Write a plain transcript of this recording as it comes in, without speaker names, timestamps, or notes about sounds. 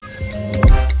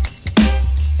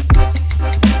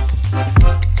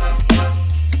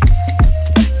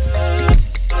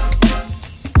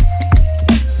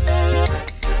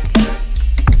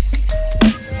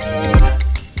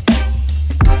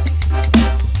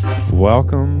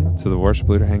Welcome to the Worship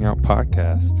Leader Hangout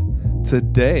podcast.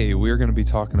 Today, we're going to be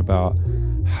talking about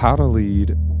how to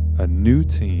lead a new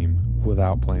team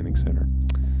without planning center.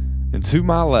 And to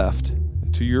my left,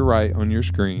 to your right on your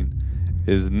screen,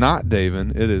 is not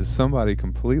David. It is somebody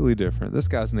completely different. This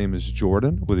guy's name is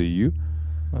Jordan with a U.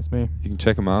 That's me. You can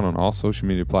check him out on all social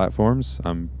media platforms.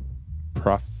 I'm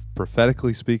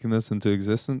prophetically speaking this into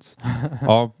existence.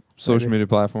 All social media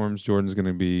platforms, Jordan's going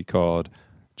to be called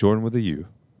Jordan with a U.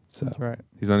 So That's right.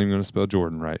 he's not even going to spell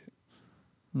Jordan right.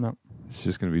 No. It's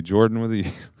just going to be Jordan with a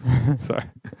U. Sorry.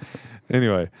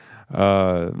 Anyway,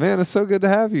 man, it's so good to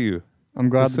have you. I'm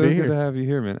glad It's to be so here. good to have you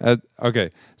here, man. Okay,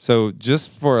 so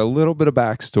just for a little bit of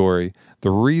backstory, the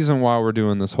reason why we're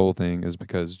doing this whole thing is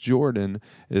because Jordan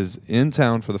is in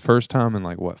town for the first time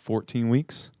in 14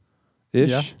 weeks? Ish?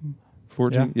 Yeah.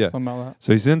 14? Yeah. Something about that.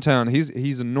 So he's in town.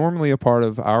 He's normally a part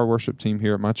of our worship team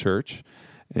here at my church,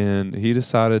 and he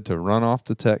decided to run off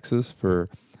to Texas for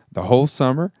the whole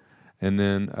summer, and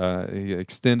then he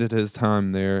extended his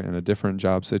time there in a different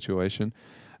job situation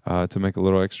to make a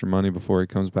little extra money before he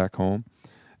comes back home.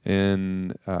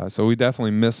 And so we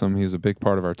definitely miss him. He's a big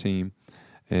part of our team,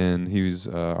 and he's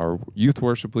our youth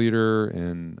worship leader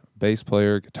and bass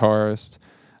player, guitarist,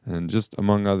 and just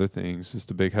among other things,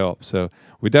 just a big help. So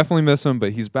we definitely miss him,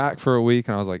 but he's back for a week,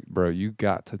 and I was like, bro, you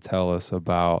got to tell us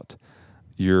about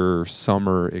your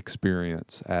summer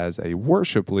experience as a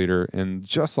worship leader. And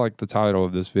just like the title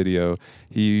of this video,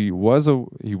 he was a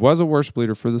worship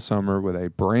leader for the summer with a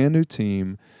brand new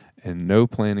team and no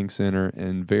planning center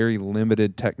and very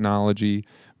limited technology,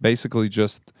 basically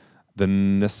just the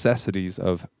necessities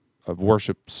of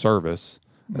worship service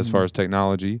as far as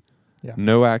technology. Yeah.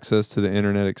 No access to the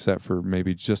internet except for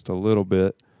maybe just a little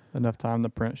bit. Enough time to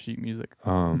print sheet music.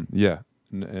 Yeah.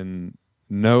 And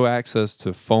no access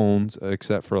to phones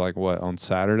except for on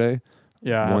Saturday.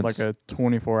 Yeah, I had like a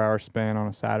 24-hour span on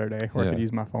a Saturday where I could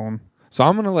use my phone. So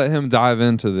I'm going to let him dive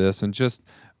into this and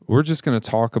we're just going to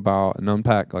talk about and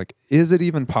unpack, is it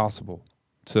even possible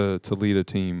to lead a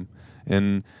team?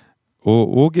 And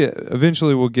we'll get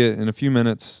in a few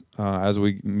minutes as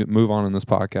we move on in this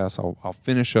podcast. I'll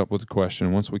finish up with the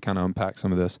question once we kind of unpack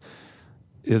some of this.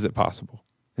 Is it possible?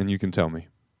 And you can tell me.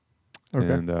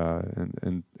 Okay.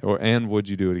 And would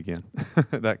you do it again?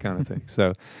 That kind of thing.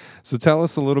 So tell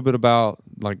us a little bit about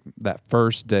that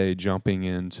first day jumping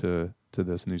into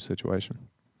this new situation.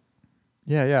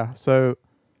 Yeah. So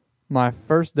my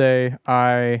first day,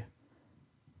 I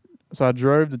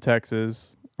drove to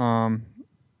Texas. It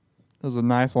was a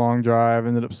nice long drive.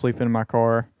 Ended up sleeping in my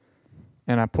car,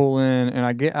 and I pull in and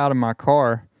I get out of my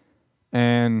car,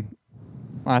 and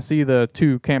I see the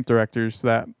two camp directors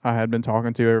that I had been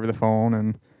talking to over the phone,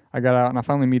 and I got out and I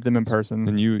finally meet them in person.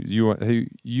 And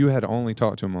you had only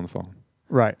talked to them on the phone,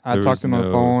 right? I talked to them on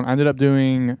the phone. I ended up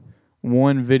doing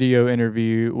one video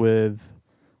interview with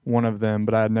one of them,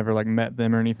 but I had never met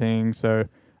them or anything. So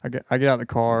I get out of the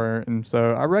car, and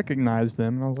so I recognized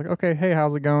them, and I was like, okay, hey,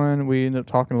 how's it going? We ended up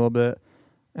talking a little bit,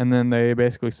 and then they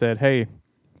basically said, hey,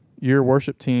 your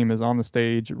worship team is on the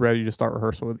stage ready to start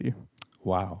rehearsal with you.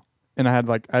 Wow. And I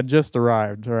had I just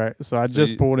arrived, right? So I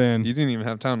just pulled in. You didn't even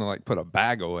have time to put a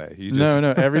bag away.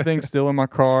 No, everything's still in my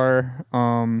car.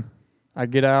 I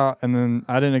get out, and then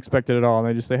I didn't expect it at all. And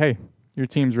they just say, hey, your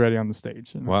team's ready on the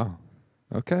stage. And wow.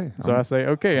 Okay. So I say,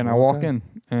 okay, and I walk in,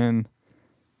 and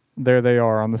there they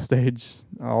are on the stage,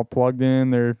 all plugged in.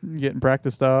 They're getting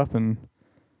practiced up, and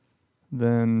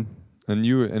then...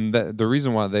 the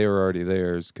reason why they were already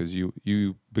there is because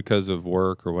you because of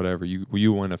work or whatever,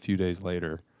 you went a few days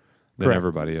later than Correct.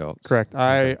 everybody else. Correct.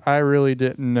 Okay. I really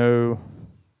didn't know.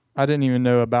 I didn't even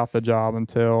know about the job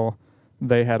until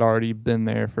they had already been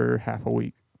there for half a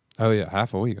week. Oh yeah,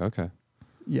 half a week. Okay.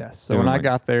 Yes. So when I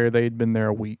got there, they'd been there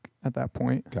a week at that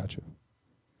point. Gotcha.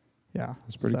 Yeah.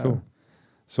 That's pretty cool.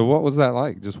 So what was that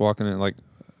like? Just walking in,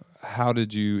 how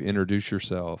did you introduce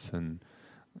yourself? And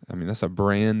I mean, that's a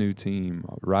brand new team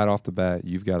right off the bat.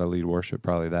 You've got to lead worship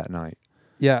probably that night.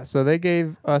 Yeah. So they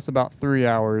gave us about 3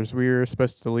 hours. We were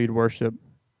supposed to lead worship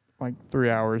 3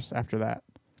 hours after that.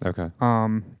 Okay.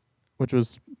 Which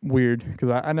was weird because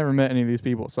I never met any of these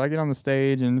people. So I get on the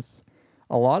stage, and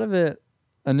a lot of it,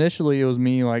 initially it was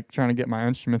me trying to get my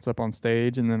instruments up on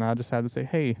stage, and then I just had to say,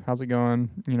 hey, how's it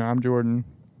going? I'm Jordan.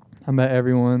 I met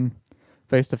everyone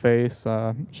face to face,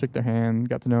 shook their hand,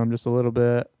 got to know them just a little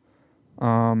bit.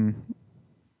 And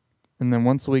then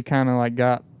once we kind of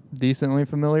got decently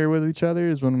familiar with each other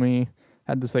is when we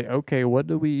had to say, okay, what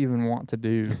do we even want to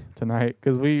do tonight?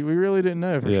 Because we really didn't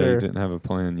know for sure. Yeah, you didn't have a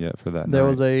plan yet for that There night.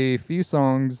 was a few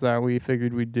songs that we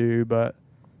figured we'd do, but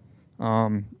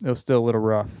it was still a little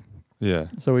rough. Yeah.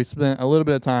 So we spent a little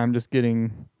bit of time just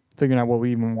getting figuring out what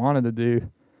we even wanted to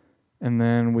do. And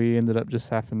then we ended up just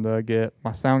having to get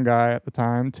my sound guy at the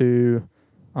time to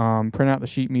print out the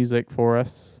sheet music for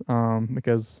us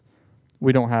because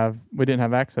we didn't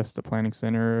have access to Planning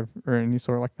Center or any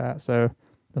sort like that. So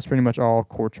that's pretty much all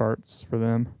core charts for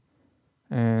them.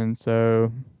 And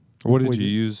so, what did you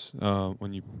use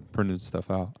when you printed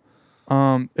stuff out?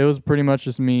 It was pretty much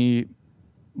just me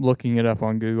looking it up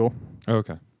on Google.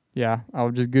 Okay. Yeah, I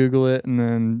would just Google it and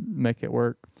then make it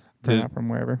work. Print out from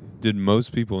wherever. Did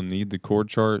most people need the chord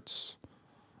charts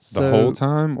the whole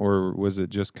time, or was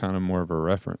it just kind of more of a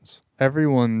reference?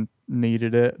 Everyone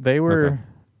needed it. They were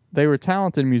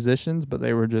talented musicians, but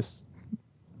they were just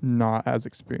not as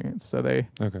experienced. So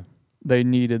they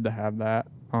needed to have that.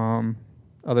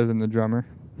 Other than the drummer,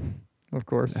 of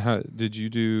course. How did you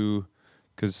do?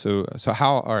 So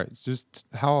how? All right, just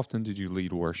how often did you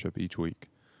lead worship each week?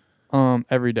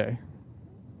 Every day.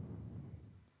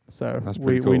 So that's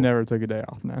pretty cool. We never took a day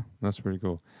off. No. That's pretty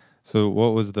cool. So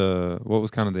what was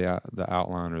kind of the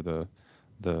outline or the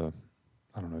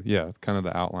I don't know, yeah, kind of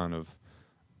the outline of,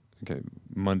 okay,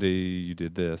 Monday you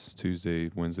did this, Tuesday,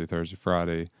 Wednesday, Thursday,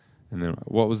 Friday, and then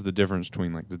what was the difference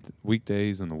between like the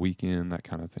weekdays and the weekend, that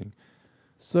kind of thing?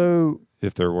 So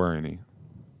if there were any.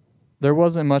 There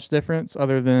wasn't much difference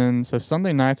other than, so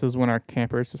Sunday nights is when our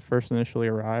campers first initially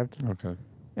arrived. Okay.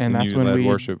 And that's you when led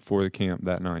worship for the camp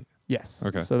that night? Yes.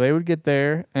 Okay. So they would get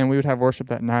there, and we would have worship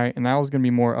that night, and that was going to be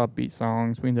more upbeat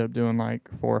songs. We ended up doing like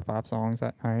 4 or 5 songs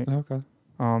that night. Okay.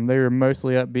 They were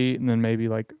mostly upbeat, and then maybe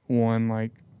like one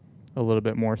like a little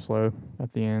bit more slow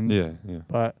at the end. Yeah.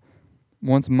 But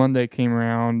once Monday came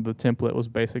around, the template was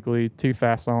basically 2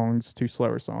 fast songs, 2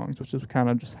 slower songs, which is kind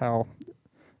of just how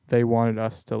they wanted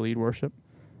us to lead worship.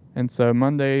 And so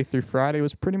Monday through Friday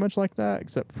was pretty much like that,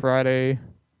 except Friday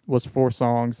was 4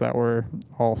 songs that were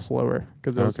all slower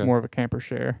because it was more of a camper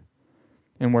share.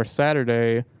 And where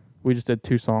Saturday, we just did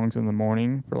 2 songs in the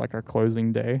morning for like our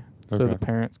closing day. So the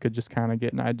parents could just kind of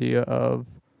get an idea of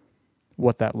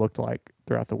what that looked like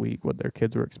throughout the week, what their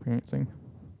kids were experiencing.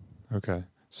 Okay.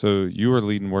 So you were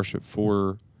leading worship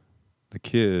for the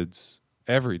kids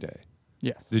every day?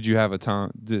 Yes. Did you have a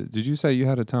time? Did you say you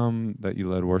had a time that you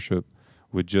led worship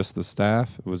with just the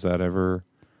staff? Was that ever?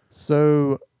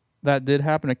 So that did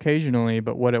happen occasionally,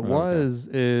 but what it was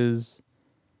is,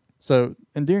 so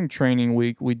and during training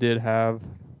week we did have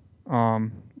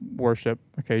worship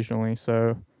occasionally.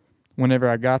 So whenever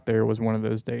I got there was one of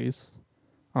those days.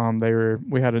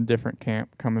 We had a different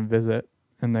camp come and visit,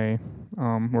 and they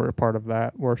were a part of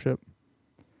that worship.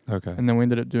 Okay. And then we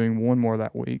ended up doing one more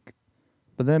that week.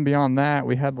 But then beyond that,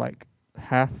 we had like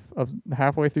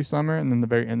halfway through summer and then the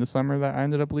very end of summer that I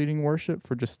ended up leading worship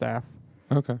for just staff.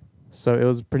 Okay. So it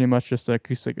was pretty much just an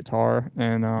acoustic guitar,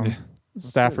 and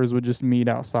staffers would just meet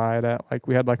outside at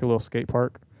we had like a little skate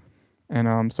park.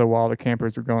 And so while the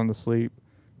campers were going to sleep,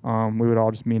 we would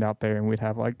all just meet out there and we'd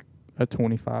have like a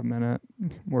 25-minute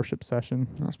worship session.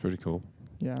 That's pretty cool.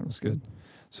 Yeah. That's good.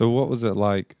 So what was it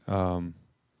like? How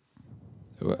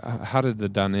did the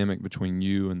dynamic between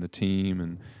you and the team,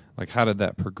 and like how did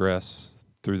that progress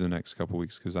through the next couple of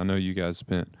weeks? Because I know you guys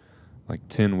spent like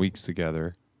 10 weeks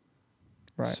together.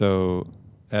 Right. So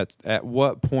at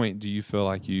what point do you feel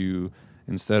like you,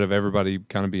 instead of everybody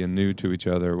kind of being new to each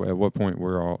other, at what point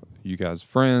were you guys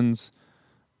friends,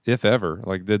 if ever?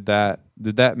 Like did that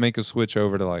make a switch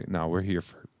over to like, no, we're here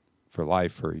for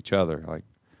life for each other? Like,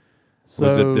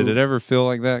 did it ever feel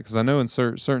like that? Because I know in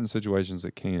certain situations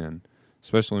it can,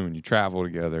 especially when you travel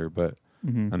together, but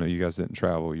I know you guys didn't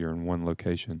travel. You're in one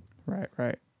location.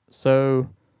 Right. So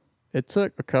it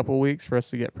took a couple weeks for us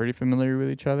to get pretty familiar with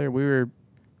each other. We were,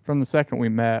 from the second we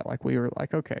met, we were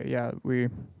like, okay, yeah,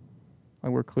 we're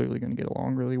clearly going to get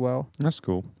along really well. That's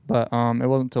cool. But it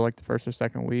wasn't until like the first or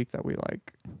second week that we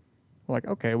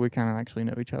okay, we kind of actually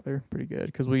know each other pretty good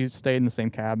because we stayed in the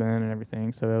same cabin and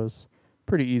everything. So it was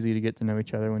pretty easy to get to know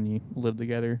each other when you live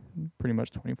together pretty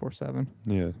much 24/7.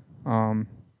 Yeah.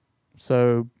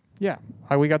 So yeah,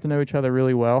 we got to know each other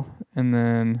really well, and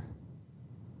then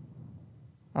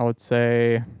I would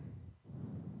say,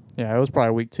 yeah, it was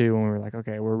probably week 2 when we were like,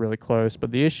 okay, we're really close.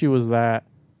 But the issue was that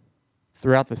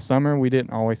throughout the summer, we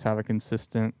didn't always have a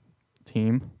consistent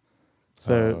team.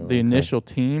 So the initial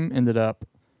team ended up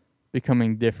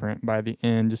becoming different by the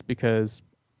end, just because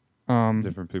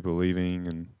different people leaving,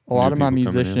 and a lot of my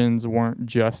musicians weren't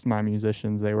just my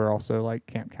musicians; they were also like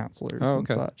camp counselors and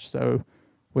such. So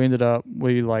I ended up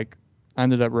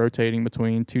rotating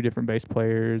between 2 different bass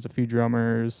players, a few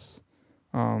drummers.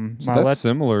 So that's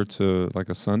similar to like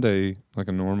a Sunday, like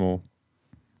a normal.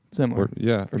 Similar.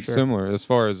 Similar as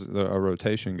far as a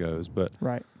rotation goes, but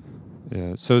right.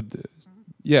 Yeah. So,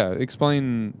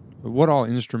 explain what all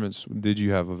instruments did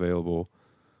you have available?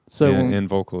 So and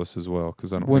vocalists as well,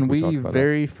 because I don't when think we we talked about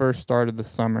very first started the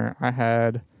summer, I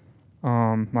had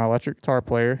my electric guitar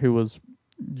player who was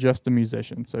just a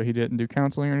musician, so he didn't do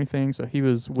counseling or anything. So he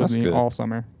was with That's me good. all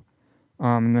summer.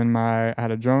 And then I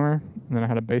had a drummer, and then I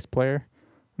had a bass player,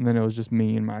 and then it was just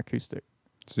me and my acoustic.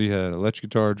 that. So you had electric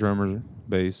guitar, drummer,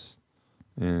 bass,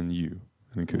 and you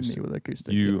an acoustic. Me with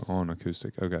acoustic. You yes. on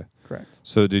acoustic. Okay. Correct.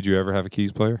 So did you ever have a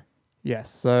keys player? Yes.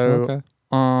 So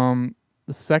Okay.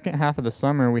 the second half of the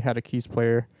summer, we had a keys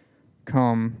player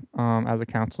come as a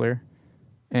counselor,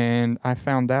 and I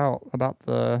found out about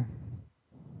the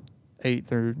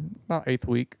eighth or ninth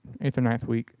week.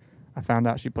 I found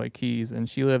out she played keys, and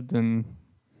she lived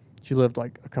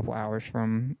like a couple hours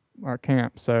from our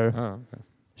camp. So Oh, okay.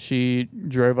 she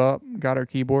drove up, got her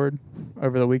keyboard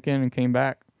over the weekend, and came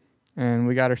back, and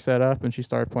we got her set up, and she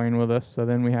started playing with us. So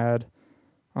then we had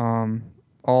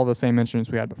all the same instruments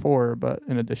we had before, but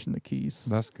in addition to keys,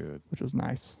 That's good. which was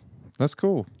nice. That's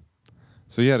cool.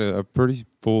 So you had a pretty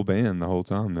full band the whole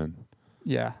time then.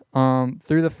 Yeah.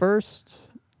 Through the first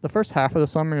half of the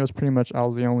summer, it was pretty much I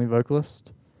was the only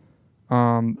vocalist.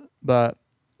 But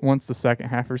once the second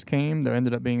halfers came, there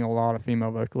ended up being a lot of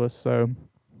female vocalists. So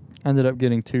I ended up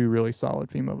getting 2 really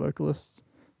solid female vocalists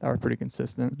that were pretty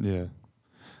consistent. Yeah.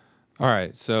 All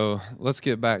right. So let's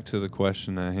get back to the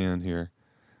question at hand here.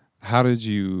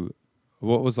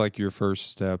 What was like your first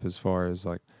step as far as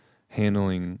like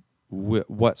handling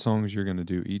what songs you're going to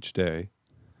do each day,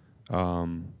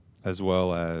 as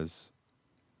well as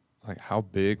like how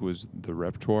big was the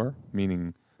repertoire?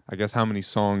 Meaning, I guess how many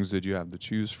songs did you have to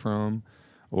choose from,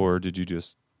 or did you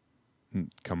just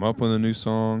come up with a new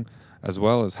song? As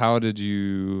well as how did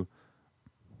you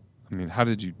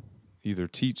either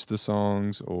teach the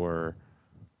songs, or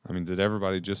did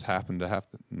everybody just happen to have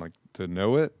to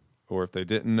know it? Or if they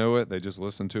didn't know it, they just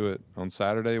listened to it on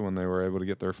Saturday when they were able to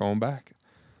get their phone back.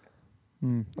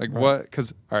 Like right. what?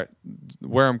 Because all right,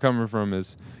 where I'm coming from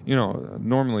is,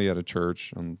 normally at a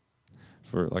church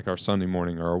for like our Sunday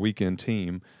morning or our weekend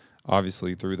team,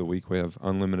 obviously through the week we have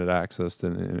unlimited access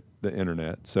to the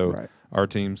internet, so Right. our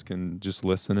teams can just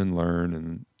listen and learn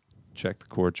and check the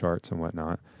chord charts and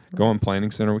whatnot. Go on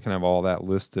Planning Center, we can have all that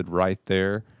listed right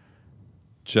there.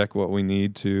 Check what we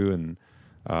need to,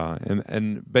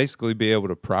 and basically be able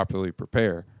to properly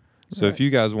prepare. So if Right. you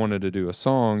guys wanted to do a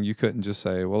song, you couldn't just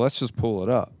say, well, let's just pull it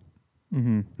up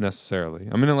necessarily.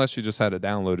 Unless you just had it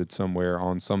downloaded somewhere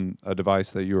on a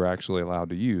device that you were actually allowed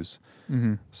to use.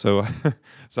 So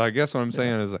so I guess what I'm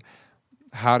saying is,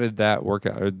 how did that work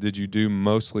out? Or did you do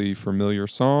mostly familiar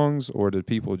songs, or did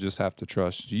people just have to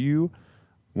trust you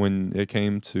when it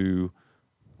came to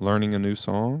learning a new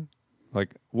song?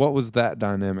 Like, what was that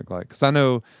dynamic like? Because I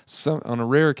know on a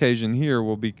rare occasion here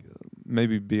we'll be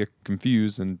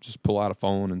confused and just pull out a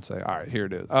phone and say, all right, here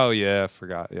it is. Oh, yeah, I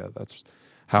forgot. Yeah, that's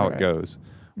how it Right. goes.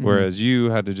 Whereas you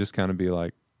had to just kind of be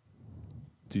like,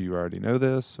 do you already know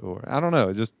this? Or I don't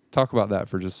know. Just talk about that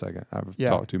for just a second. I've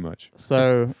talked too much.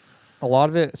 So a lot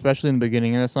of it, especially in the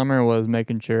beginning of the summer, was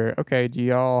making sure, okay,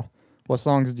 what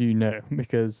songs do you know?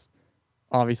 Because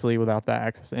obviously without that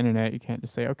access to internet, you can't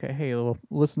just say, okay, hey, we'll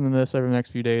listen to this over the next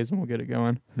few days and we'll get it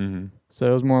going. Mm-hmm. So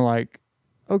it was more like,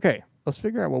 okay, let's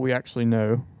figure out what we actually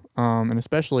know, and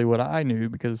especially what I knew,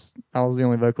 because I was the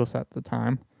only vocalist at the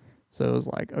time. So it was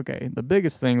like, okay, the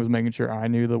biggest thing was making sure I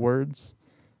knew the words,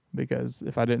 because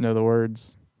if I didn't know the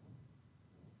words,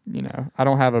 I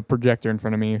don't have a projector in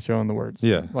front of me showing the words.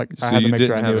 Yeah. Like So I had you to make didn't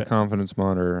sure I have knew a it. confidence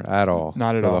monitor at all.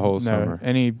 Not at for all. the whole No. summer.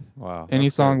 Any Any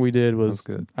song we did That's was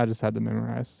good. I just had to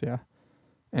memorize. Yeah.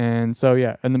 And so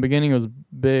in the beginning it was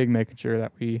big making sure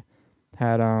that we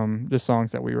had just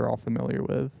songs that we were all familiar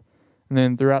with. And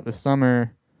then throughout the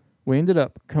summer we ended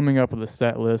up coming up with a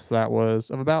set list that was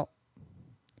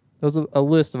a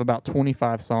list of about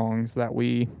 25 songs that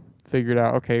we figured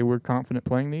out, okay, we're confident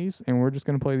playing these and we're just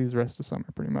going to play these the rest of the summer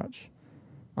pretty much.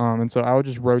 And so I would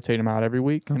just rotate them out every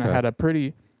week. And I Okay. had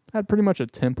pretty much a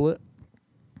template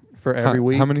for every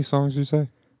week. How many songs did you say?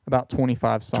 About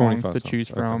 25 songs 25 to songs,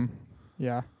 choose okay. from.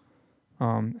 Yeah.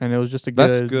 And it was just a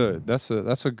That's good. That's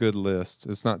a good list.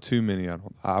 It's not too many.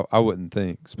 I wouldn't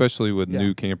think, especially with Yeah.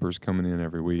 new campers coming in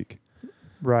every week.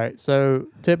 Right. So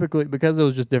typically, because it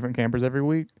was just different campers every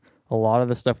week, a lot of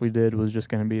the stuff we did was just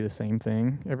going to be the same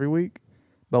thing every week.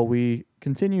 But we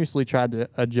continuously tried to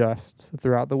adjust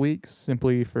throughout the weeks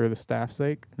simply for the staff's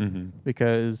sake. Mm-hmm.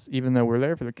 Because even though we're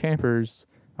there for the campers,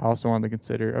 I also wanted to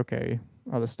consider, okay,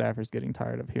 are the staffers getting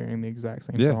tired of hearing the exact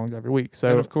same Yeah. songs every week? And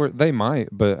So of course they might,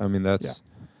 but that's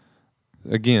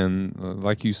again,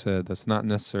 like you said, that's not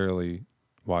necessarily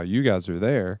why you guys are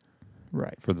there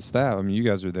right. for the staff. You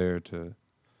guys are there to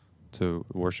to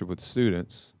worship with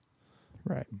students.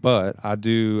 Right. But I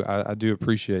do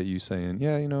appreciate you saying,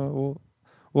 yeah,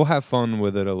 we'll have fun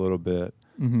with it a little bit.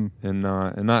 Mm-hmm. And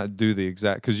not do the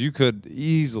exact, because you could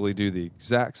easily do the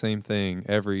exact same thing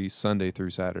every Sunday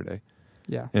through Saturday,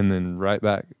 Yeah. and then right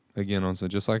back again on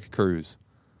Sunday, just like a cruise,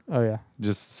 Oh yeah.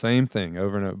 just same thing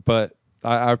over and over. But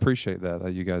I appreciate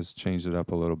that you guys changed it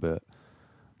up a little bit.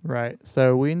 Right.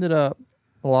 So a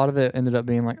lot of it ended up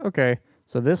being like, okay,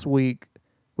 so this week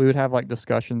we would have like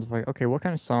discussions of like, okay, what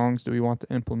kind of songs do we want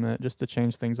to implement just to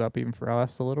change things up even for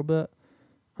us a little bit.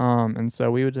 And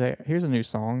so we would say, here's a new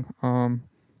song.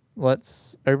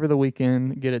 Let's over the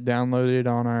weekend get it downloaded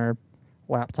on our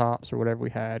laptops or whatever we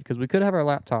had, because we could have our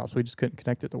laptops, we just couldn't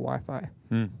connect it to Wi-Fi,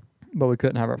 but we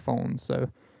couldn't have our phones.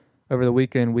 So over the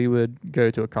weekend we would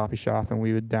go to a coffee shop and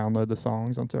we would download the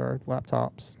songs onto our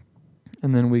laptops,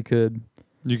 and then you could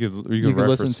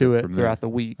listen to it throughout the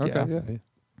week. Okay, yeah.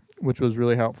 Which was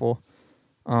really helpful.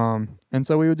 And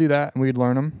so we would do that and we'd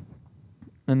learn them,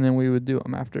 and then we would do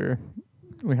them after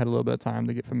we had a little bit of time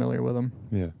to get familiar with them.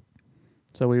 Yeah.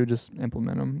 So we would just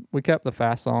implement them. We kept the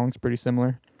fast songs pretty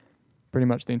similar. Pretty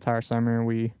much the entire summer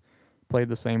we played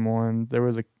the same ones. There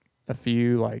was a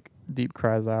few like Deep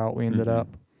Cries Out we ended up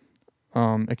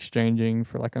exchanging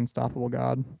for like Unstoppable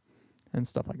God and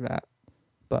stuff like that.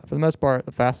 But for the most part,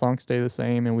 the fast songs stay the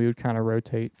same, and we would kind of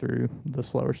rotate through the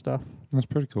slower stuff. That's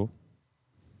pretty cool.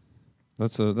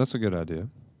 That's a good idea.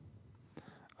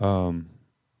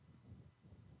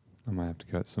 I might have to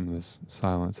cut some of this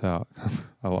silence out.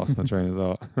 I lost my train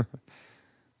of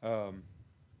thought.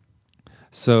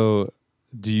 So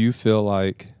do you feel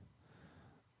like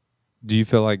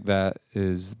that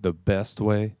is the best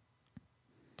way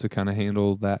to kind of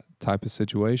handle that type of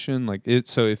situation?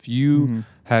 So if you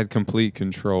had complete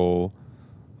control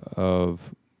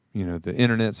of, the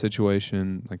internet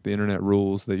situation, like the internet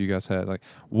rules that you guys had, like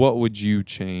what would you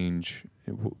change?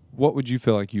 What would you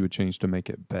feel like you would change to make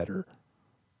it better?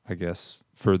 I guess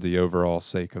for the overall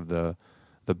sake of the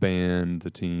band, the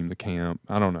team, the camp.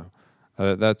 I don't know.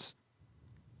 That's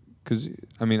because,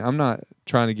 I'm not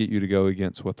trying to get you to go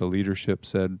against what the leadership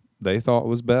said they thought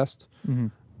was best. Mm-hmm.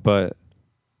 But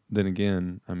then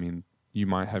again, you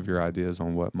might have your ideas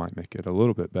on what might make it a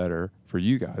little bit better for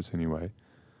you guys anyway.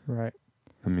 Right.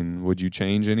 Would you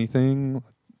change anything?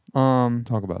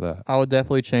 Talk about that. I would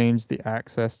definitely change the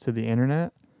access to the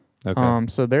internet. Okay.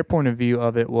 So their point of view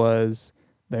of it was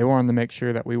they wanted to make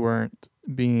sure that we weren't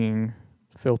being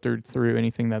filtered through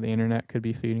anything that the internet could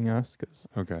be feeding us, because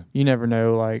okay, you never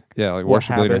know, like like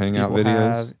worship leader hangout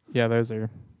videos. Have. Yeah, those are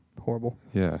horrible.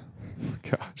 Yeah.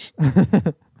 Gosh.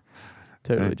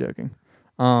 Totally joking.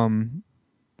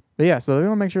 But yeah, so they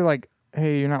want to make sure like,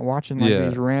 hey, you're not watching like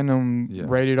these random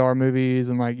rated R movies,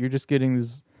 and like you're just getting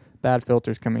these bad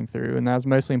filters coming through. And that was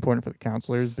mostly important for the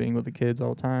counselors being with the kids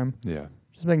all the time. Yeah.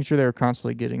 Just making sure they were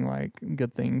constantly getting like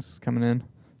good things coming in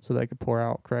so they could pour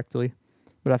out correctly.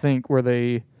 But I think where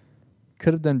they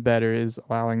could have done better is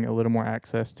allowing a little more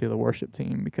access to the worship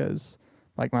team, because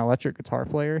like my electric guitar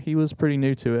player, he was pretty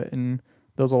new to it, and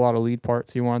there was a lot of lead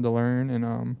parts he wanted to learn, and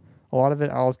a lot of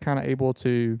it I was kind of able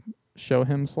to show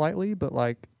him slightly, but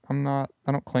like I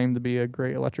don't claim to be a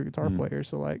great electric guitar player,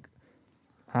 so like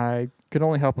I could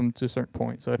only help him to a certain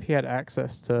point. So if he had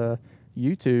access to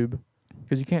YouTube,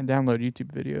 because you can't download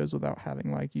YouTube videos without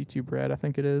having like YouTube Red, I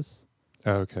think it is.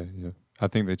 Oh, okay, yeah. I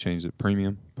think they changed it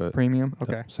premium, but premium.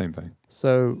 Okay, same thing.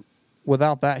 So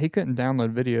without that, he couldn't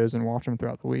download videos and watch them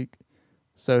throughout the week.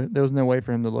 So there was no way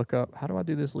for him to look up, how do I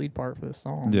do this lead part for this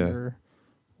song or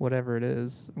whatever it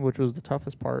is, which was the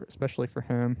toughest part, especially for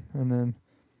him. And then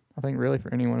I think really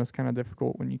for anyone, it's kind of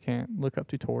difficult when you can't look up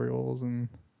tutorials, and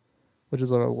which is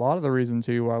a lot of the reason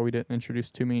too why we didn't introduce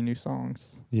too many new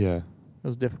songs. Yeah. It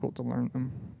was difficult to learn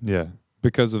them. Yeah,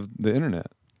 because of the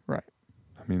internet. Right.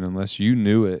 Unless you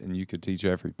knew it and you could teach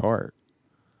every part,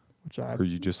 or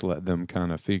you just let them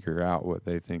kind of figure out what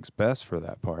they think's best for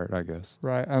that part, I guess.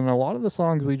 Right. And a lot of the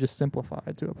songs we just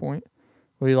simplified to a point.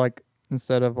 We like,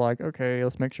 instead of like, okay,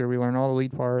 let's make sure we learn all the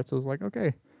lead parts, it was like,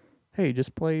 okay, hey,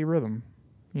 just play rhythm,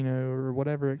 or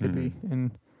whatever it could be.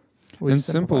 And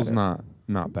simple's not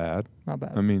bad. Not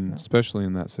bad. Especially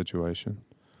in that situation.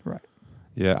 Right.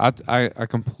 Yeah, I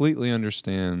completely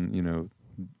understand,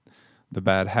 the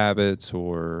bad habits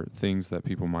or things that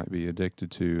people might be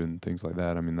addicted to and things like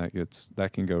that.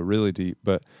 That can go really deep,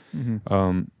 but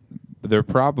there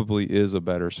probably is a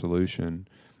better solution,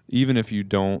 even if you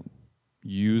don't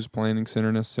use Planning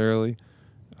Center necessarily.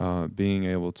 Being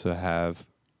able to have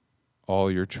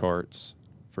all your charts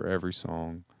for every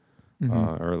song,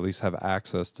 or at least have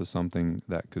access to something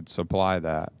that could supply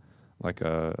that, like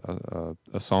a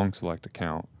song select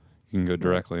account. You can go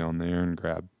directly on there and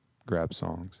grab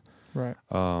songs. Right.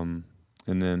 And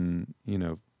then,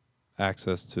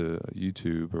 access to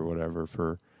YouTube or whatever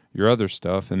for your other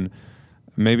stuff, and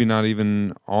maybe not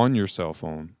even on your cell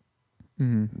phone.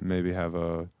 Mm-hmm. Maybe have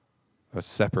a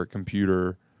separate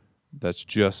computer that's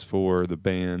just for the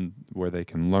band where they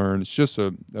can learn. It's just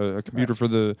a computer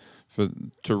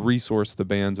to resource the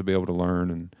band to be able to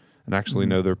learn and actually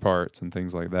know their parts and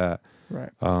things like that. Right.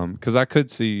 Because I could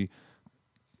see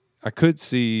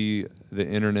the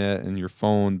internet and your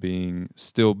phone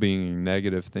still being a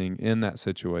negative thing in that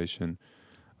situation.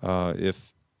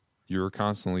 If you're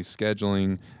constantly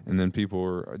scheduling, and then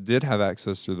people did have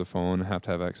access to the phone, have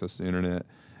to have access to the internet,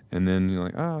 and then you're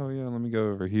like, oh yeah, let me go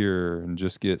over here and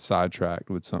just get sidetracked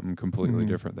with something completely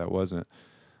different that wasn't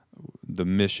the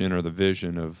mission or the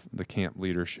vision of the camp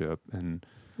leadership. And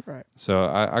right. so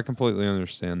I completely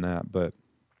understand that, but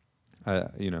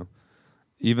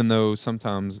even though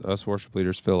sometimes us worship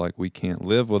leaders feel like we can't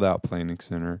live without Planning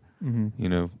Center,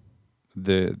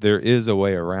 there is a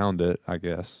way around it, I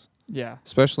guess. Yeah.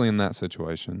 Especially in that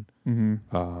situation.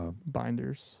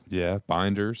 Binders. Yeah,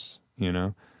 binders,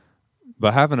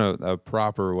 But having a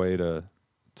proper way to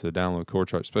download chord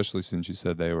charts, especially since you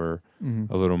said they were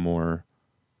a little more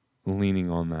leaning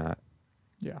on that.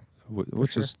 Yeah.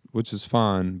 Which is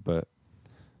fine, but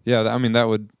yeah, I mean that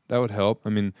would help. I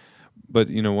mean, but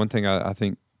one thing I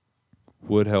think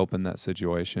would help in that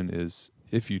situation is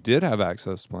if you did have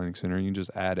access to Planning Center, you can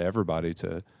just add everybody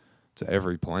to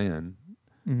every plan,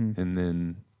 and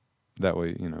then that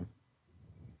way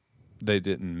they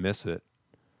didn't miss it.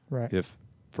 Right. If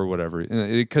for whatever,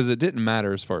 because it didn't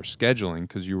matter as far as scheduling,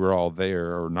 because you were all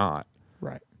there or not.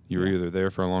 Right. You were either there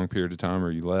for a long period of time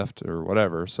or you left or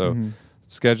whatever. So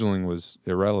scheduling was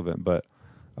irrelevant. But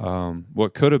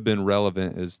what could have been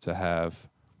relevant is to have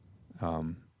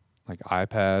like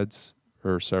iPads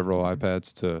or several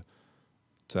iPads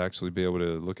to actually be able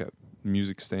to look at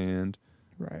music stand,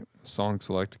 right, song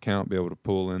select account, be able to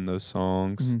pull in those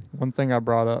songs. One thing I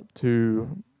brought up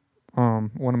to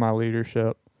one of my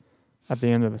leadership at the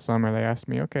end of the summer, they asked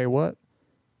me, okay,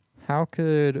 how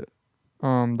could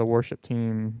the worship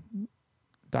team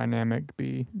dynamic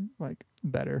be like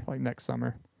better like next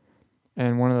summer?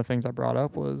 And one of the things I brought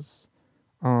up was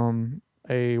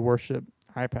a worship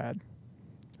iPad.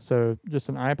 So just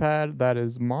an iPad that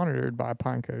is monitored by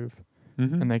Pine Cove,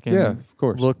 and they can of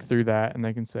course, look through that and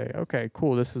they can say, okay,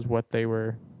 cool, this is what they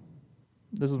were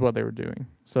doing.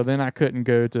 So then I couldn't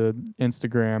go to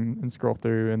Instagram and scroll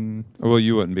through and well,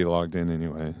 you wouldn't be logged in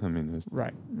anyway. I mean,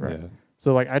 right. Yeah.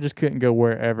 So like I just couldn't go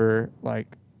wherever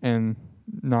like and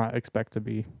not expect to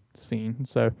be seen.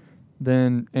 So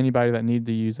then anybody that needed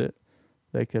to use it,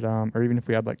 they could or even if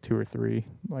we had like 2 or 3,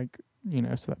 like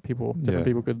so that different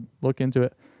people could look into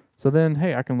it. So then,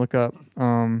 hey, I can look up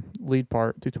lead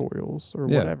part tutorials or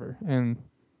whatever, and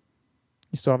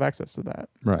you still have access to that.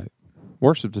 Right.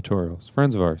 Worship tutorials,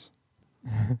 friends of ours.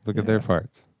 Look at their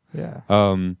parts. Yeah.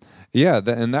 And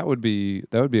that would be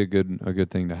a good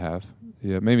thing to have.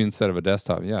 Yeah, maybe instead of a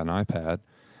desktop, an iPad,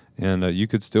 and you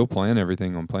could still plan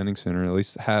everything on Planning Center. At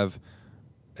least have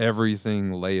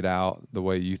everything laid out the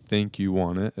way you think you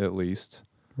want it. At least.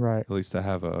 Right. At least to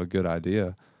have a good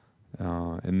idea.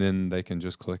 And then they can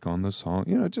just click on the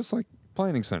song, just like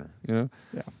Planning Center, Yeah.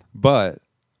 But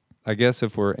I guess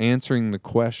if we're answering the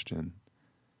question,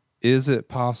 is it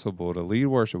possible to lead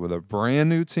worship with a brand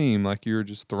new team like you were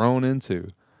just thrown into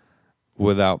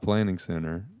without Planning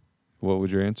Center? What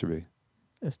would your answer be?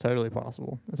 It's totally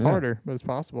possible. It's harder, but it's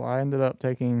possible. I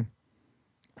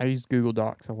used Google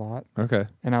Docs a lot. Okay.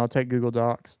 And I would take Google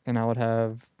Docs and I would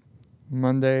have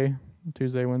Monday,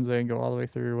 Tuesday, Wednesday, and go all the way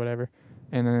through whatever.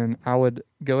 And then I would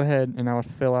go ahead and I would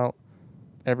fill out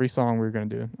every song we were going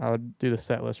to do. I would do the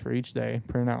set list for each day,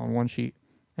 print it out on one sheet,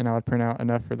 and I would print out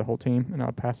enough for the whole team, and I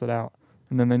would pass it out.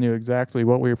 And then they knew exactly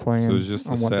what we were playing. So it was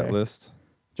just a set list?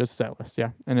 Just set list, yeah.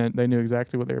 And then they knew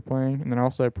exactly what they were playing. And then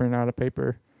also print out a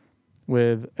paper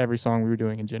with every song we were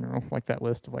doing in general, like that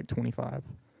list of like 25.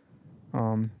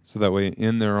 So that way,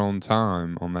 in their own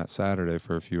time on that Saturday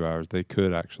for a few hours, they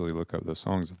could actually look up those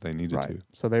songs if they needed to.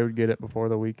 So they would get it before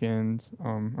the weekend,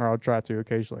 or I would try to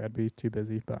occasionally. I'd be too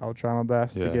busy, but I would try my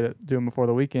best to do them before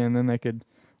the weekend. Then they could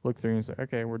look through and say,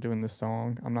 okay, we're doing this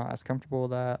song. I'm not as comfortable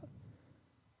with that.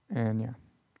 And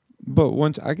But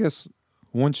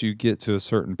once you get to a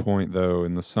certain point, though,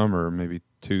 in the summer, maybe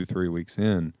 2-3 weeks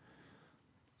in,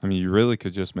 I mean, you really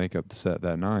could just make up the set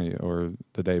that night or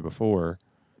the day before.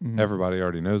 Everybody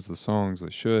already knows the songs. They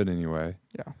should anyway.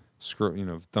 Yeah.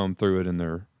 Thumb through it in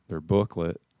their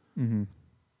booklet. Mm-hmm.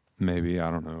 Maybe, I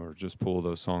don't know, or just pull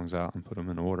those songs out and put them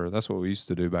in order. That's what we used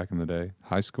to do back in the day,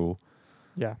 high school.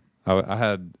 Yeah. I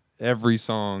had every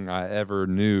song I ever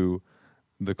knew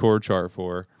the chord chart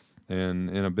for, and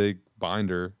in a big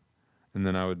binder, and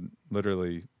then I would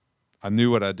literally, I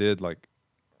knew what I did like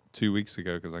 2 weeks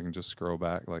ago because I can just scroll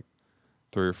back like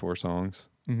 3 or 4 songs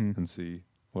Mm-hmm. and see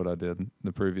what I did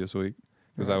the previous week,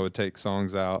 because I Right. would take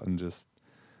songs out and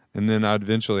then I'd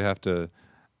eventually have to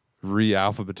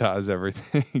re-alphabetize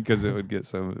everything because it would get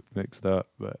so mixed up.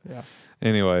 But Yeah.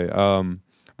 anyway, but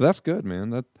that's good, man.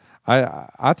 That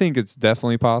I think it's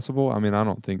definitely possible. I mean, I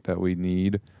don't think that we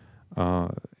need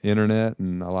internet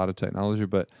and a lot of technology,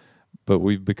 but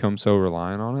we've become so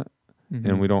reliant on it, Mm-hmm.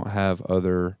 and we don't have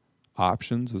other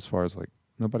options as far as like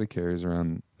nobody carries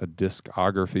around a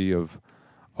discography of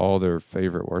all their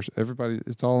favorite worship. Everybody,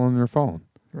 it's all on their phone,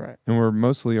 Right. and we're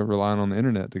mostly relying on the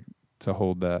internet to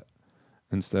hold that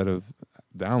instead of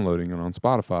downloading it on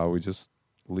Spotify. We just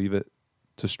leave it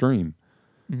to stream.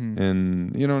 Mm-hmm.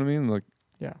 And you know what I mean? Like,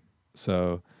 Yeah.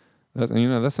 so that's, you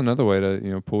know, that's another way to,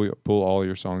 you know, pull all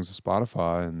your songs to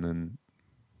Spotify and then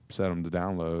set them to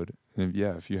download. And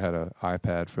if you had an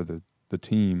iPad for the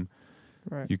team,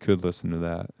 Right. you could listen to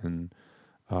that. And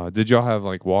did y'all have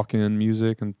like walk-in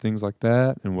music and things like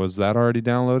that? And was that already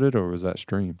downloaded or was that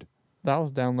streamed? That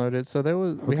was downloaded. So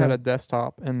we had Okay. a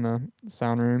desktop in the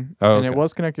sound room, Oh, and it okay.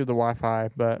 was connected to Wi-Fi,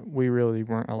 but we really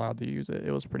weren't allowed to use it.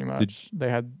 It was pretty much they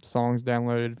had songs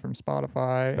downloaded from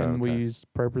Spotify, Oh, and we okay. used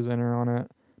ProPresenter on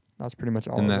it. That's pretty much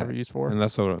all And it was that- ever used for. And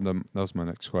that's that was my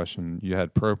next question. You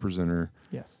had ProPresenter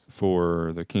Yes.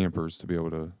 for the campers to be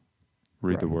able to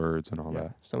read the Right. words and all Yeah.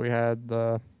 that. So we had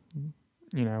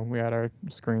we had our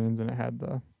screens, and it had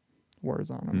the words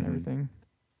on them and Mhm. everything.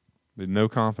 But no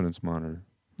confidence monitor.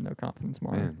 No confidence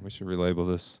monitor. Man, we should relabel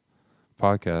this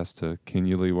podcast to "Can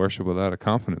you lead worship without a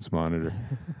confidence monitor?"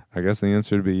 I guess the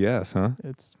answer would be yes, huh?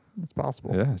 It's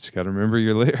possible. Yeah, just got to remember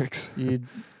your lyrics.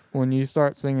 When you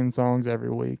start singing songs every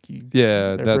week,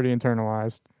 Yeah, they're pretty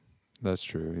internalized. that's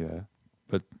true.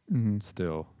 Yeah, Mm-hmm.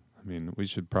 still, I mean, we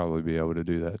should probably be able to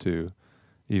do that too,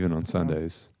 even on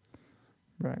Sundays.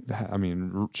 Right. I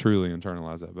mean, truly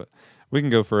internalize that. But we can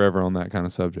go forever on that kind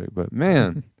of subject. But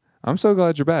man, I'm so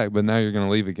glad you're back. But now you're going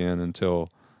to leave again until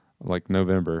like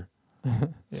November. Yeah.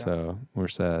 So we're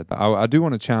sad. I do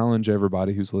want to challenge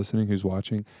everybody who's listening, who's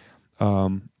watching,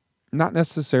 not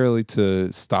necessarily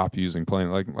to stop using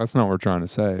Plain. Like, that's not what we're trying to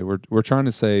say. We're trying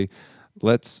to say,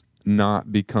 let's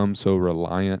not become so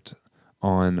reliant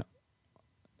on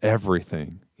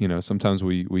everything. You know, sometimes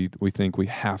we think we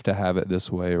have to have it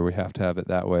this way or we have to have it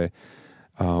that way.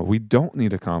 We don't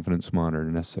need a confidence monitor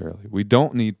necessarily. We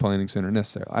don't need Planning Center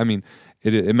necessarily. I mean,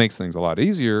 it makes things a lot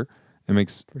easier. It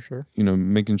makes, For sure. you know,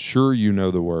 making sure you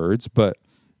know the words, but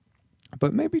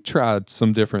maybe try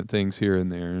some different things here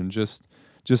and there and just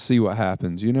see what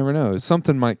happens. You never know.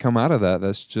 Something might come out of that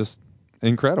that's just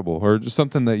incredible, or just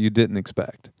something that you didn't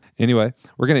expect. Anyway,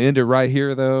 we're going to end it right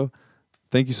here, though.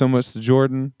 Thank you so much to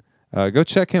Jordan. Go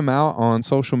check him out on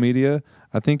social media.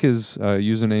 I think his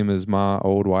username is my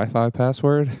old Wi-Fi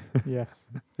password. Yes.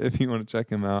 If you want to check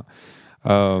him out.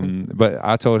 But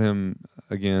I told him,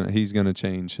 again, he's going to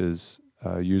change his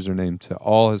username to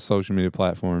all his social media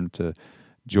platform to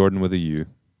Jordan with a U.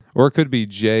 Or it could be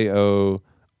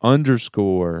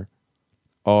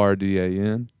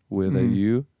JO_RDAN with a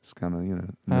U. It's kind of, you know,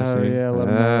 missing. Oh, yeah. Let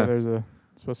them know there's it's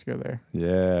supposed to go there.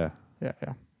 Yeah. Yeah,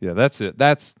 yeah. Yeah, that's it.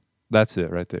 That's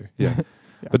it right there. Yeah.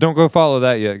 Yeah. But don't go follow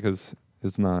that yet because he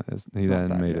not hasn't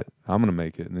that made yet. it. I'm going to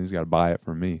make it, and then he's got to buy it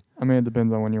from me. I mean, it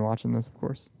depends on when you're watching this, of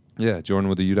course. Yeah,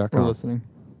 JordanWithAU.com. Or listening.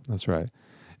 That's right.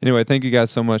 Anyway, thank you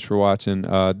guys so much for watching.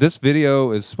 This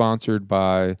video is sponsored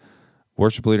by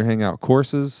Worship Leader Hangout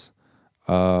Courses.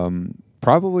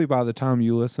 Probably by the time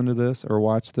you listen to this or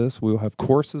watch this, we'll have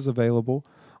courses available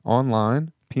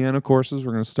online. Piano courses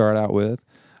we're going to start out with.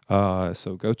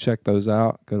 So go check those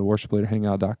out. Go to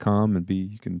worshipleaderhangout.com and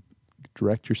you can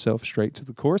direct yourself straight to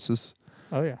the courses.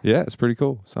 Oh, yeah. Yeah, it's pretty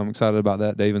cool. So I'm excited about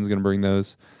that. Davin's going to bring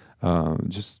those.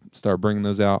 Just start bringing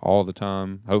those out all the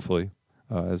time, hopefully,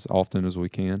 as often as we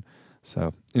can.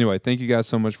 So anyway, thank you guys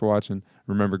so much for watching.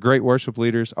 Remember, great worship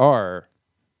leaders are...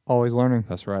 Always learning.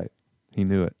 That's right. He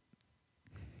knew it.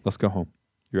 Let's go home.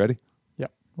 You ready?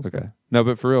 Yep. Let's Okay. go. No,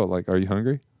 but for real, like, are you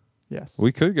hungry? Yes.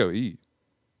 We could go eat.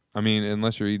 I mean,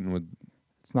 unless you're eating with...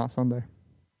 It's not Sunday.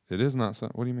 It is not...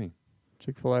 What do you mean?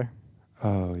 Chick-fil-A.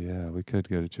 Oh, yeah. We could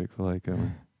go to Chick-fil-A, couldn't we?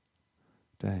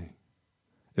 Dang.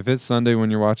 If it's Sunday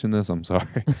when you're watching this, I'm sorry.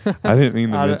 I didn't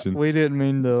mean to mention... We didn't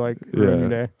mean to, ruin your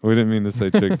day. We didn't mean to say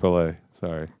Chick-fil-A.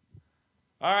 Sorry.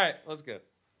 All right, let's go.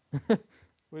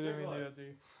 We didn't mean